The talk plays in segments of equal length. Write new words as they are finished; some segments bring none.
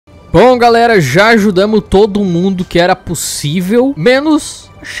Bom, galera, já ajudamos todo mundo que era possível,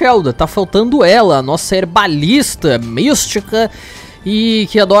 menos a Shelda. Tá faltando ela, a nossa herbalista mística e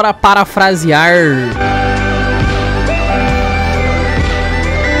que adora parafrasear.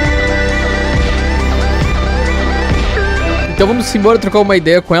 Então vamos embora trocar uma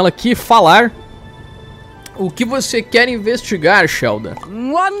ideia com ela aqui, falar o que você quer investigar, Shelda.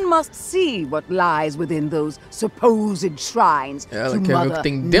 One must see what lies within those supposed shrines. Ela quer ver o que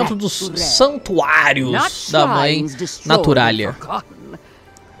tem dentro dos santuários da mãe Naturalia.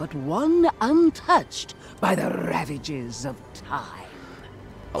 But one untouched by the ravages of time.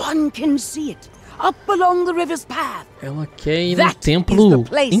 One can see it up along the river's path. Ela quer ir no templo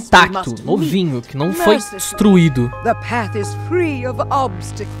intacto, novinho, que não foi destruído. The path is free of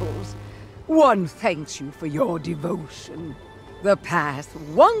obstacles. One thanks you for your devotion. The path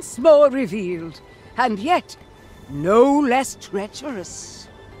once more revealed, and yet no less treacherous.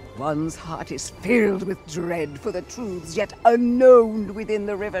 One's heart is filled with dread for the truths yet unknown within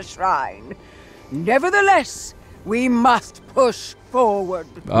the river shrine. Nevertheless, we must push forward.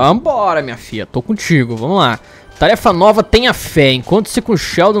 Vambora, minha filha, tô contigo, vamos lá. Tarefa nova, tenha fé. Encontre-se com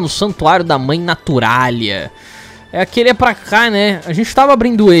Shelda no santuário da mãe Naturalia. É aquele pra cá, né? A gente tava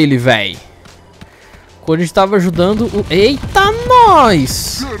abrindo ele, véi. Quando a gente tava ajudando o... Eita,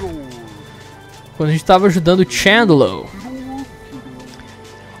 nós! Quando a gente tava ajudando o Chandlo.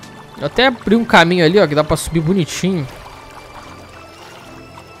 Eu até abri um caminho ali, ó, que dá pra subir bonitinho.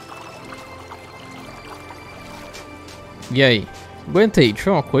 E aí? Aguenta aí,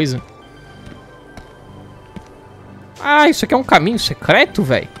 deixa eu ver uma coisa. Ah, isso aqui é um caminho secreto,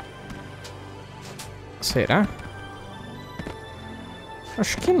 velho? Será?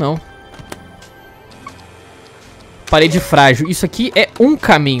 Acho que não. Parede frágil. Isso aqui é um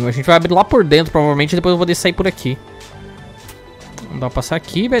caminho. A gente vai abrir lá por dentro, provavelmente, e depois eu vou descer por aqui. Vamos dar uma passar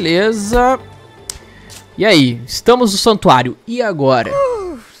aqui, beleza. E aí? Estamos no santuário. E agora?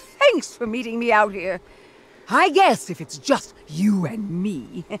 Thanks for meeting me out here. I guess if it's just you and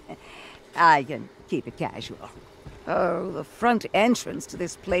me, I can keep it casual. Oh, the front entrance to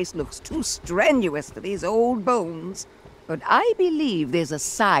this place looks too strenuous for these old bones. But I believe there's a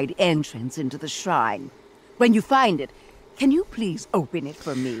side entrance into the shrine. When you find it, can you please open it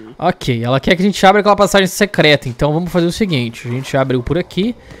for me? Ok, ela quer que a gente abra aquela passagem secreta. Então vamos fazer o seguinte. A gente abriu por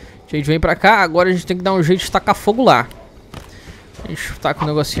aqui. A gente vem pra cá. Agora a gente tem que dar um jeito de tacar fogo lá. A gente tá com o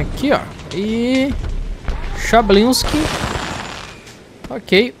negocinho aqui, ó. E... Chablinski.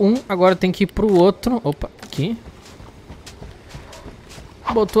 Ok, agora tem que ir pro outro. Opa, aqui.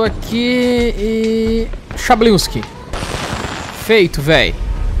 Botou aqui e... Chablinski. Feito, velho.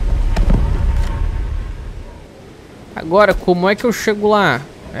 Agora, como é que eu chego lá?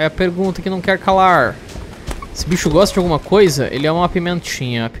 É a pergunta que não quer calar. Esse bicho gosta de alguma coisa? Ele é uma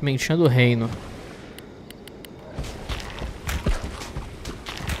pimentinha. A pimentinha do reino.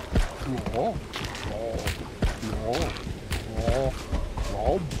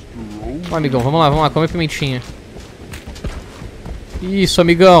 Amigão, vamos lá, come a pimentinha. Isso,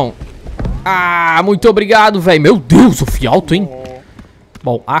 amigão. Ah, muito obrigado, velho. Meu Deus, eu fui alto, hein?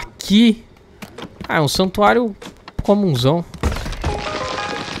 Bom, aqui... Ah, é um santuário comunzão.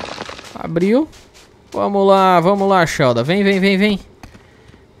 Abriu. Vamos lá, Shelda. Vem.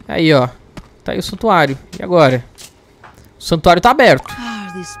 Aí, ó. Tá aí o santuário. E agora? O santuário tá aberto.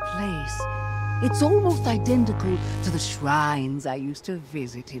 This place. It's almost identical to the shrines I used to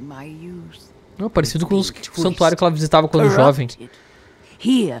visit in my youth. Oh, parecido com o santuário que ela visitava quando jovem.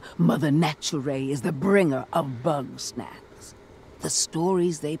 Here, Mother Nature is the bringer of Bugsnax. The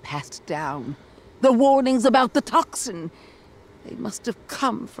stories they passed down, the warnings about the toxin, they must have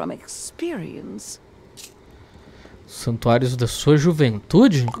come from experience. Santuários da sua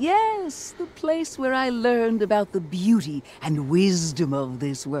juventude? Yes, the place where I learned about the beauty and wisdom of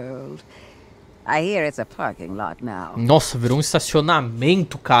this world. I hear it's a parking lot now. Nossa, virou um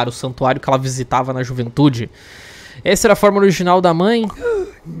estacionamento, cara, o santuário que ela visitava na juventude. Essa era a forma original da mãe?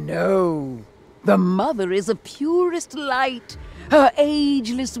 No. The mother is a purest light. Her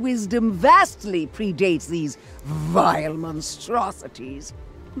ageless wisdom vastly predates these vile monstrosities.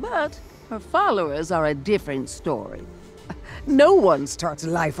 But her followers are a different story. No one starts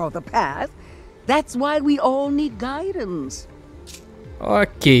life on the path. That's why we all need guidance.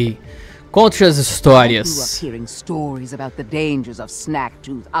 Ok. Conte as histórias. I grew up hearing stories about the dangers of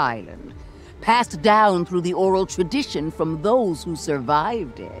Snaktooth Island, passed down through the oral tradition from those who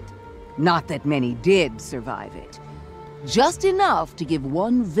survived it. Not that many did survive it. Just enough to give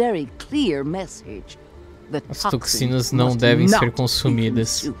one very clear message. The As toxinas não devem ser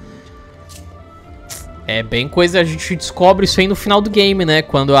consumidas. É bem coisa, a gente descobre isso aí no final do game, né?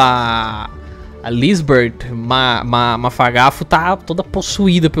 Quando a Lisbeth Mafagafo tá toda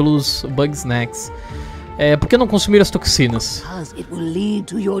possuída pelos Bugsnax. Por que não consumir as toxinas? Because it will lead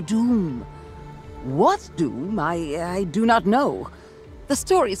to your doom. What doom? I do not know. The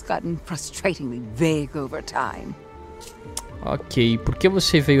story's gotten frustratingly vague over time. Ok, por que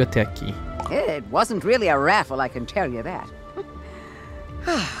você veio até aqui? It wasn't really a raffle, I can tell you that.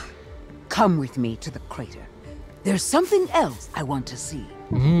 Come with me to the crater. There's something else I want to see.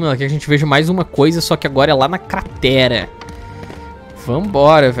 Aqui a gente veja mais uma coisa, só que agora é lá na cratera.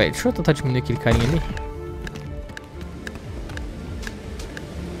 Vambora, velho. Deixa eu tentar diminuir aquele carinha ali.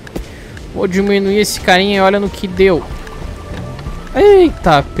 Vou diminuir esse carinha e olha no que deu.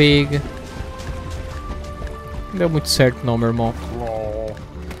 Eita, pega. Não deu muito certo não, meu irmão.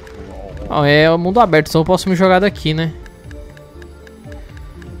 É o mundo aberto, então eu posso me jogar daqui, né?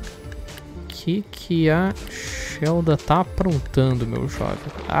 O que a Shelda tá aprontando, meu jovem?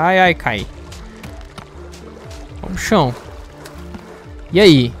 Ai, ai, cai. Vamos, chão. E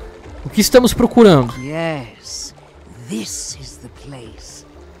aí? O que estamos procurando? Yes, this is the place.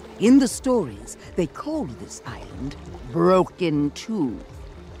 In the stories, they called this island Broken Tooth.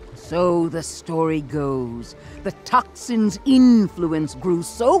 So the story goes, the toxin's influence grew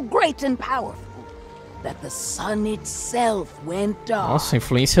so great and powerful that the sun itself went dark. Nossa, a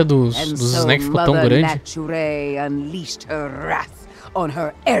influência dos Snax ficou tão grande. Nature unleashed her wrath on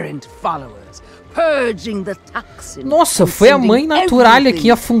her errant followers, purging the toxin. Nossa, foi a mãe Naturalia que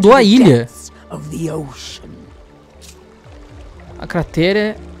afundou a ilha. A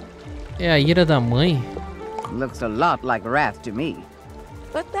cratera é a ira da mãe. Looks a lot like wrath to me.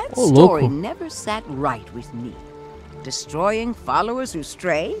 But that story never sat right with me. Destroying followers who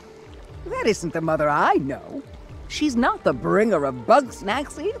stray? That isn't the mother I know. She's not the bringer of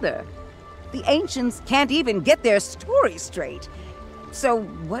Bugsnax either. The ancients can't even get their story straight. So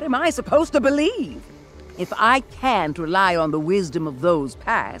what am I supposed to believe? If I can't rely on the wisdom of those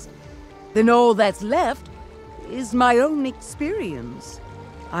past, then all that's left is my own experience.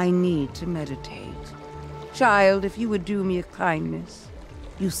 I need to meditate. Child, if you would do me a kindness.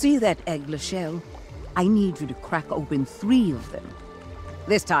 You see that eggler shell? I need you to crack open 3 of them.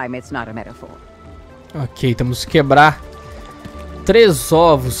 This time it's not a metaphor. Ok, temos que quebrar 3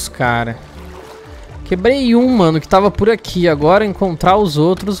 ovos, cara. Quebrei um, mano, que tava por aqui. Agora encontrar os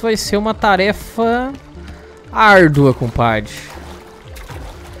outros vai ser uma tarefa árdua, compadre.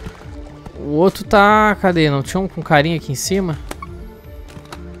 O outro tá... Cadê? Não tinha um com carinha aqui em cima?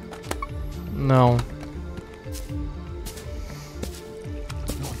 Não.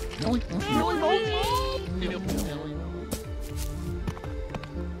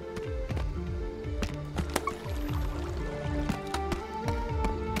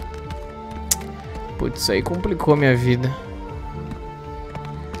 Putz, isso aí complicou minha vida.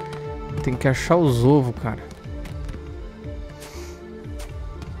 Tem que achar os ovos, cara.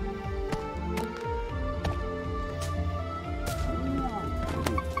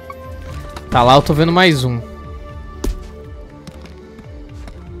 Tá lá, eu tô vendo mais um.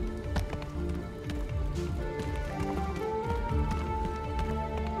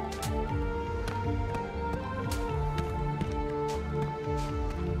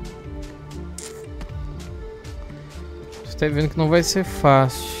 Tá vendo que não vai ser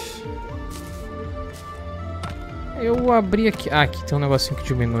fácil. Eu abri aqui. Ah, aqui tem um negocinho que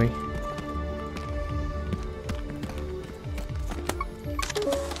diminui.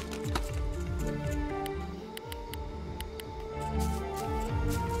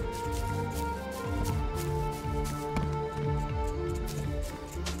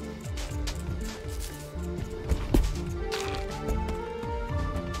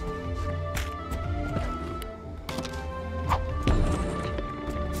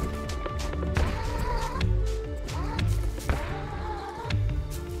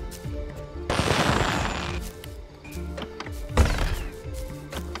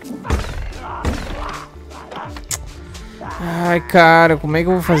 Ai, cara, como é que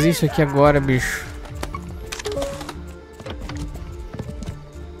eu vou fazer isso aqui agora, bicho?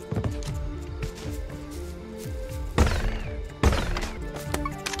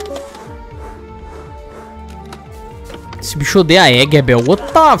 Esse bicho odeia a Egebel. What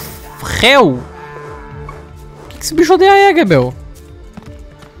the hell? Por que esse bicho odeia a Egebel?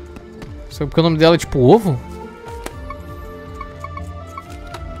 Só porque o nome dela é tipo ovo?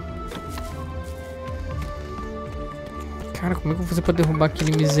 Cara, como é que eu vou fazer pra derrubar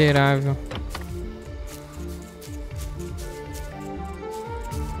aquele miserável?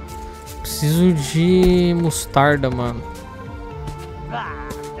 Preciso de mostarda, mano.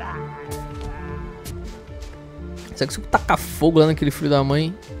 Será que se eu tacar fogo lá naquele filho da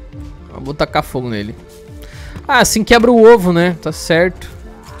mãe? Eu vou tacar fogo nele. Ah, assim quebra o ovo, né? Tá certo.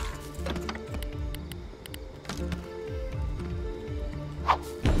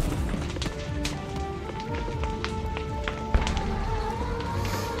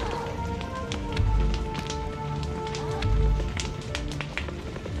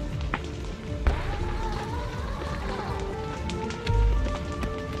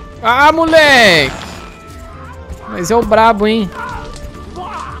 Ah, moleque! Mas é o brabo, hein?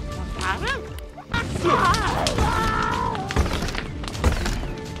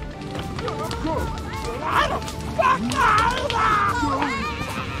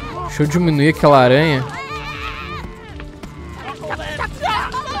 Deixa eu diminuir aquela aranha.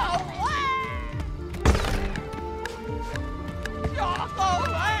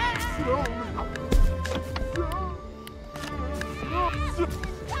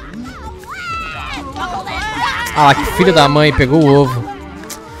 Ah lá, que filha da mãe, pegou o ovo.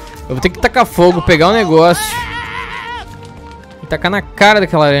 Eu vou ter que tacar fogo, pegar o negócio e tacar na cara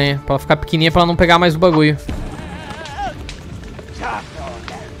daquela aranha, pra ela ficar pequenininha, pra ela não pegar mais o bagulho.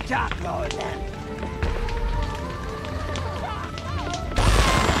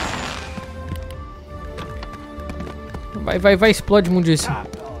 Vai, explode mundice.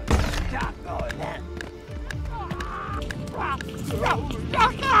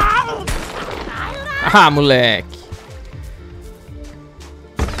 Ah, moleque.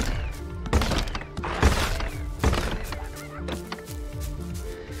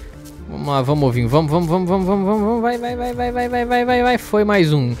 Vamos lá, vamos, ovinho. Vamos. Vai. Foi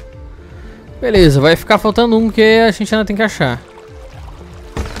mais um. Beleza, vai ficar faltando um que a gente ainda tem que achar.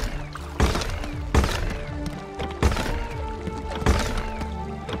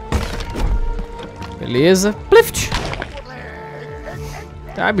 Beleza. Floofty.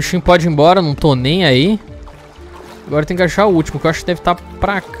 Tá, bichinho pode ir embora, não tô nem aí. Agora tem que achar o último, que eu acho que deve estar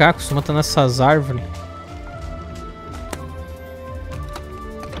pra cá, costuma estar nessas árvores.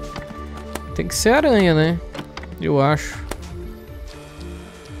 Tem que ser aranha, né? Eu acho.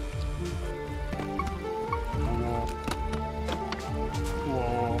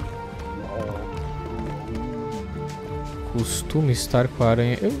 Costuma estar com a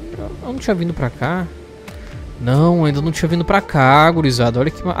aranha. Eu não tinha vindo pra cá. Não, ainda não tinha vindo pra cá, gurizada.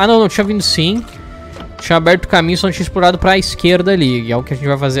 Olha que... Ah, não, tinha vindo sim. Tinha aberto o caminho, só não tinha explorado pra esquerda ali. E é o que a gente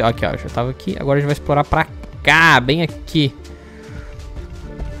vai fazer. Aqui, ó, já tava aqui. Agora a gente vai explorar pra cá, bem aqui.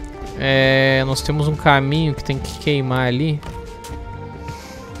 Nós temos um caminho que tem que queimar ali.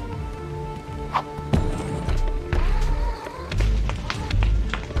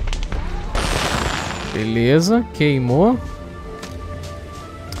 Beleza, queimou.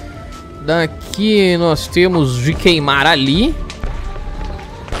 Daqui nós temos de queimar ali.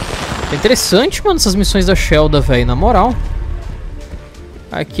 É interessante, mano, essas missões da Shelda, velho, na moral.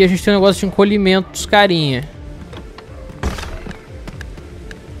 Aqui a gente tem um negócio de encolhimento dos carinha.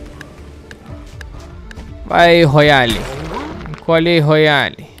 Vai, Royale. Encolhe aí,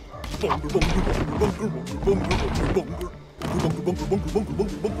 Royale.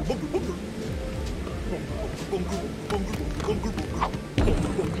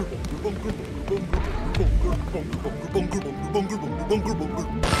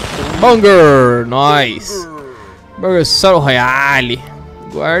 Bunger, nice. Burger Solo Royale.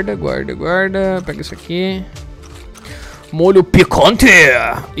 Guarda. Pega isso aqui. Molho picante.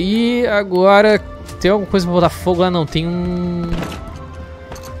 E agora tem alguma coisa pra botar fogo lá? Não, tem um...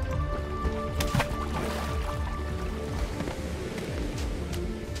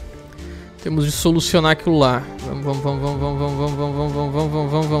 Temos de solucionar aquilo lá.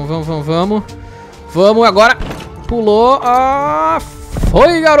 Vamos agora. Pulou. Ah,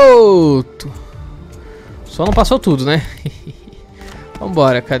 foi, garoto. Só não passou tudo, né?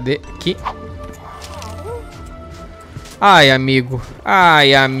 Vambora, cadê? Aqui. Ai, amigo.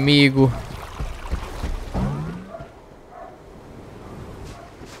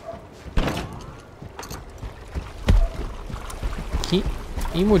 Que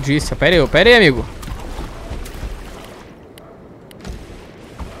imundícia. Pera aí, amigo.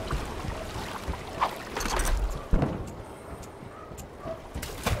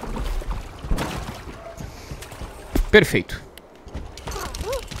 Perfeito.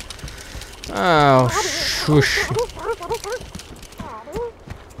 Ah, o xuxo.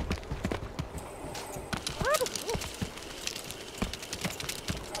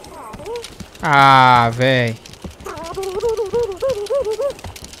 Ah, véi.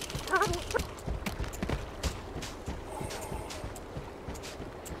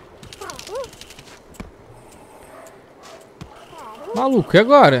 Maluco, e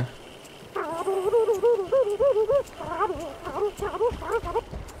agora?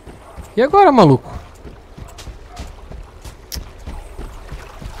 E agora, maluco?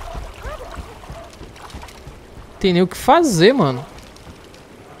 Tem nem o que fazer, mano.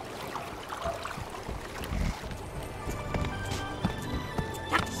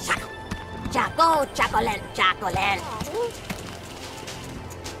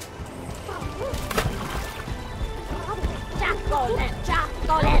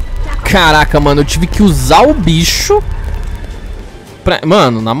 Caraca, mano, eu tive que usar o bicho pra...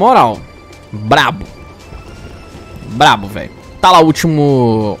 Mano, na moral, brabo. Brabo, velho. Tá lá o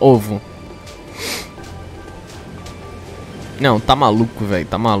último ovo. Não, tá maluco, velho,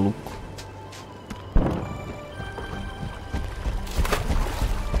 tá maluco.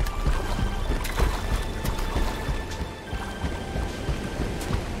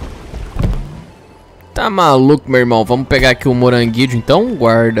 Tá maluco, meu irmão. Vamos pegar aqui o moranguinho, então.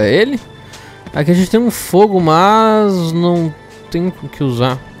 Guarda ele. Aqui a gente tem um fogo, mas não tem o que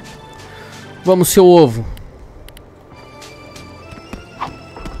usar. Vamos, seu ovo.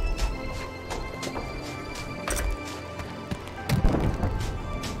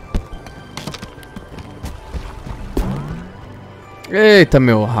 Eita,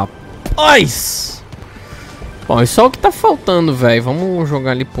 meu rapaz. Bom, isso é o que tá faltando, velho. Vamos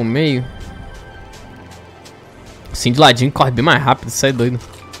jogar ali pro meio. Assim de ladinho corre bem mais rápido, isso é doido.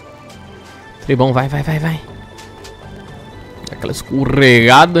 Tribão, vai. Aquela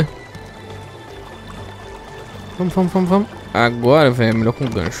escorregada. Vamos. Agora, velho, é melhor com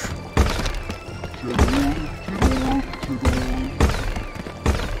gancho.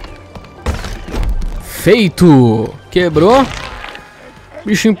 Feito! Quebrou. O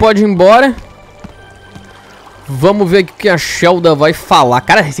bichinho pode ir embora. Vamos ver o que a Shelda vai falar.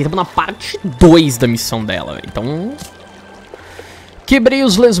 Cara, estamos na parte 2 da missão dela. Então... Quebrei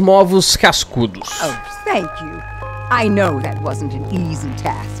os lesmovos cascudos. Oh, thank you. I know that wasn't an easy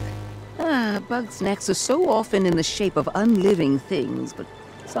task. Bugsnax are so often in the shape of unliving things, but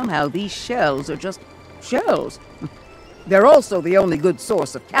somehow these shells are just shells. They're also the only good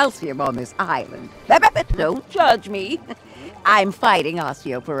source of calcium on this island. Don't judge me. I'm fighting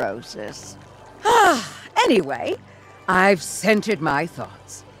osteoporosis. Anyway, I've centered my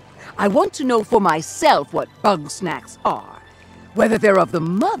thoughts. I want to know for myself what Bugsnax are, whether they're of the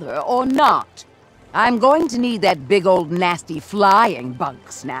mother or not. I'm going to need that big old nasty flying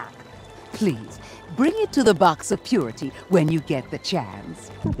Bugsnax. Please, bring it to the box of purity when you get the chance.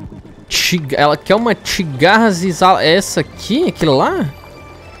 Ela quer uma tigarras isala. Essa aqui? Aquilo lá?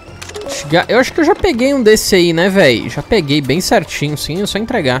 Eu acho que eu já peguei um desse aí, né, velho? Já peguei bem certinho, sim, é só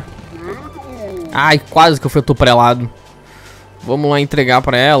entregar. Ai, quase que eu fui atuprelado. Vamos lá entregar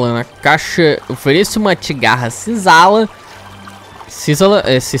pra ela. Na caixa, ofereço uma tigarra cisala.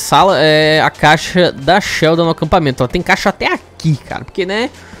 Cisala é a caixa da Shelda no acampamento. Ela tem caixa até aqui, cara. Porque, né,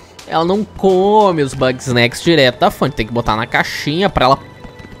 ela não come os Bugsnax direto da fonte. Tem que botar na caixinha pra ela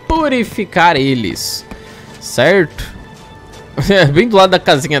purificar eles. Certo? Bem do lado da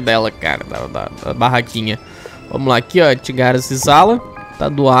casinha dela, cara. Da barraquinha. Vamos lá, aqui, ó. Tigarra cisala. Tá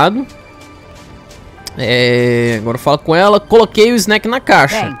doado. Agora fala com ela. Coloquei o snack na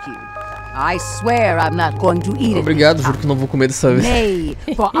caixa. I swear I'm not going to eat it. Obrigado, juro que não vou comer dessa vez. Nay,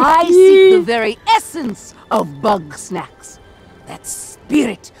 for I seek the very essence of Bugsnax. That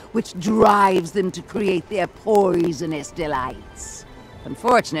spirit which drives them to create their poisonous delights.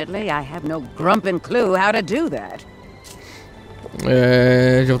 Unfortunately, I have no grumpin' clue how to do that.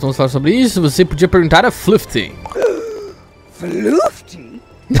 Já voltamos a falar sobre isso. Você podia perguntar a Floofty. Floofty?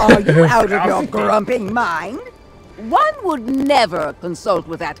 Are you out of your grumping mind? One would never consult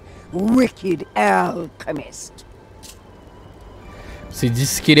with that wicked alchemist. Você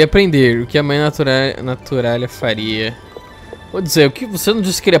disse que queria aprender. O que a mãe naturalha faria? Vou dizer, o que você não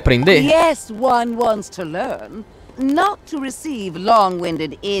disse que queria aprender? Yes, one wants to learn, not to receive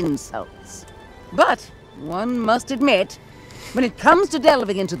long-winded insults. But one must admit, when it comes to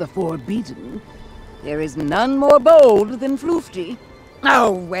delving into the forbidden, there is none more bold than Floofty.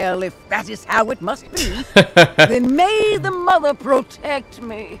 Oh, well, if that is how it must be, then may the mother protect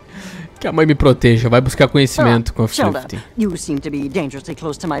me. Que a mãe me proteja, vai buscar conhecimento com a Floofty. You seem to be dangerously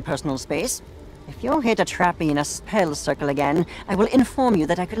close to my personal space. If you hit to trap me in a spell circle again, I will inform you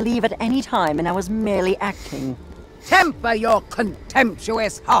that I could leave at any time and I was merely acting. Temper your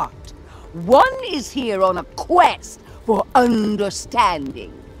contemptuous heart. One is here on a quest for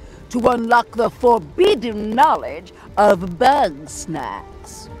understanding, to unlock the forbidden knowledge of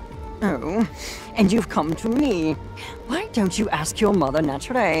Bugsnax. Oh, and you've come to me. Why don't you ask your mother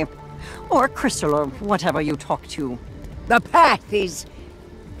naturally? Or Crystal, or whatever you talk to. The path is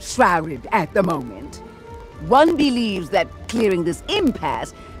shrouded at the moment. One believes that clearing this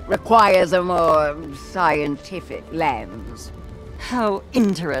impasse requires a more scientific lens. How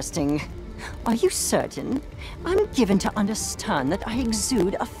interesting. Are you certain? I'm given to understand that I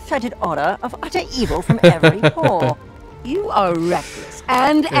exude a fetid aura of utter evil from every pore. You are reckless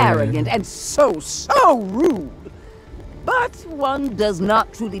and arrogant and so rude. But one does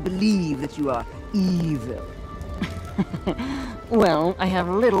not truly believe that you are evil. Well, I have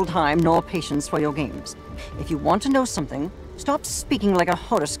little time nor patience for your games. If you want to know something, stop speaking like a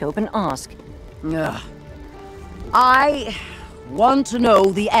horoscope and ask. Ugh. I want to know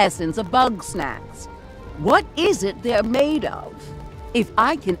the essence of Bugsnax. What is it they're made of? If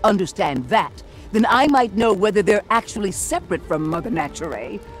I can understand that, then I might know whether they're actually separate from Mother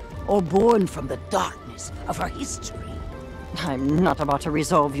Nature, or born from the darkness of her history. I'm not about to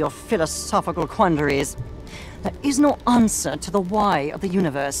resolve your philosophical quandaries. There is no answer to the why of the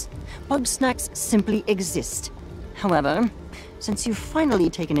universe. Bugsnax simply exist. However, since you've finally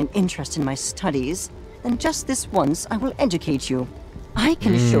taken an interest in my studies, then just this once I will educate you. I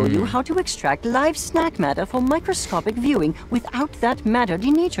can show you how to extract live snack matter for microscopic viewing without that matter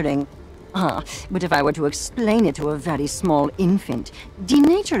denaturing. But if I were to explain it to a very small infant,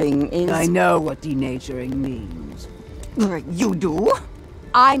 denaturing is... I know what denaturing means. You do?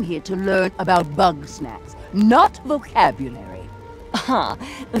 I'm here to learn about Bugsnax, not vocabulary.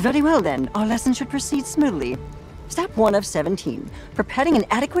 Very well then, our lesson should proceed smoothly. Step 1 of 17, preparing an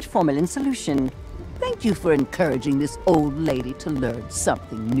adequate formalin solution. Thank you for encouraging this old lady to learn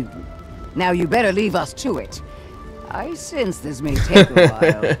something new. Now you better leave us to it. I sense this may take a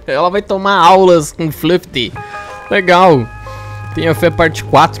while. Ela vai tomar aulas com Floofty. Legal. Tenha fé parte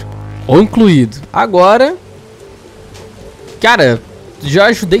 4. Ou incluído. Agora... Cara, já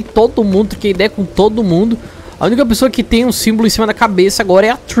ajudei todo mundo, troquei ideia com todo mundo. A única pessoa que tem um símbolo em cima da cabeça agora é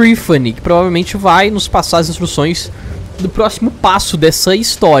a Triffany, que provavelmente vai nos passar as instruções do próximo passo dessa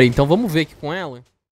história. Então vamos ver aqui com ela.